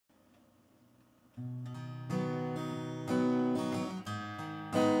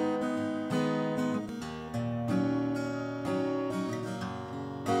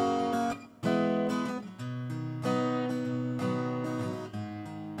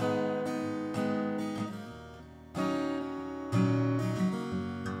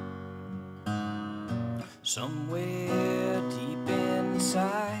Somewhere deep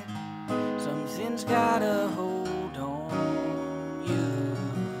inside, something's got a hold on you.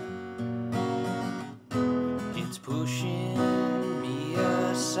 It's pushing me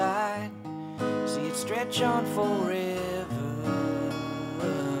aside, see it stretch on forever.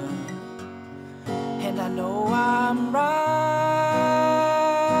 And I know I'm right,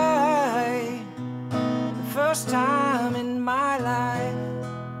 the first time in my life.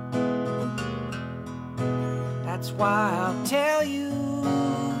 That's why I'll tell you,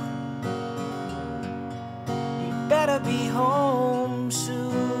 you better be home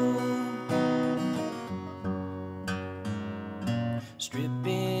soon.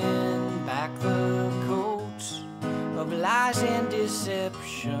 Stripping back the coats of lies and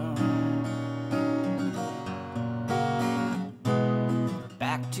deception,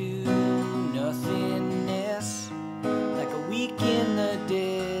 back to nothingness, like a week in the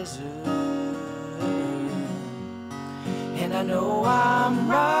desert. And I know I'm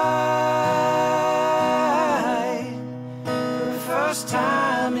right, for the first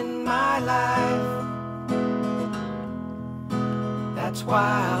time in my life. That's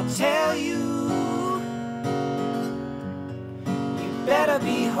why I'll tell you, you better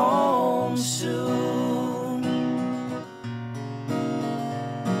be home soon.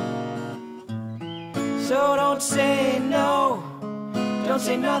 So don't say no, don't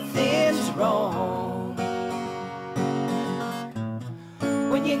say nothing's wrong.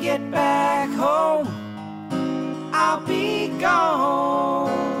 When you get back home, I'll be gone.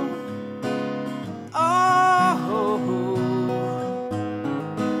 Oh,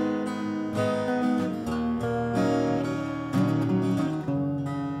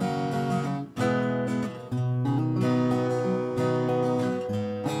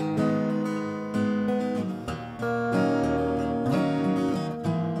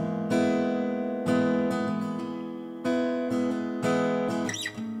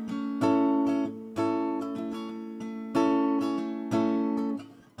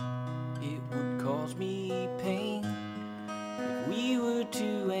 me pain if we were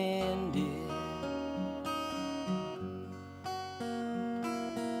to end it.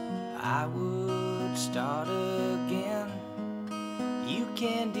 I would start again, you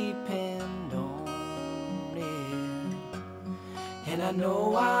can depend on it. And I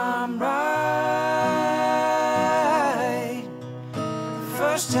know I'm right,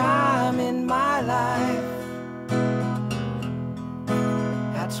 first time in my life.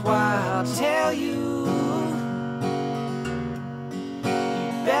 That's why I'll tell you,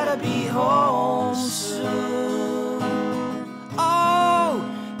 you better be home soon. Oh,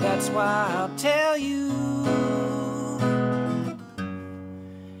 that's why I'll tell you,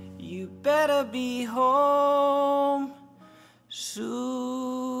 you better be home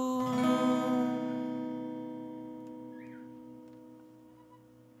soon.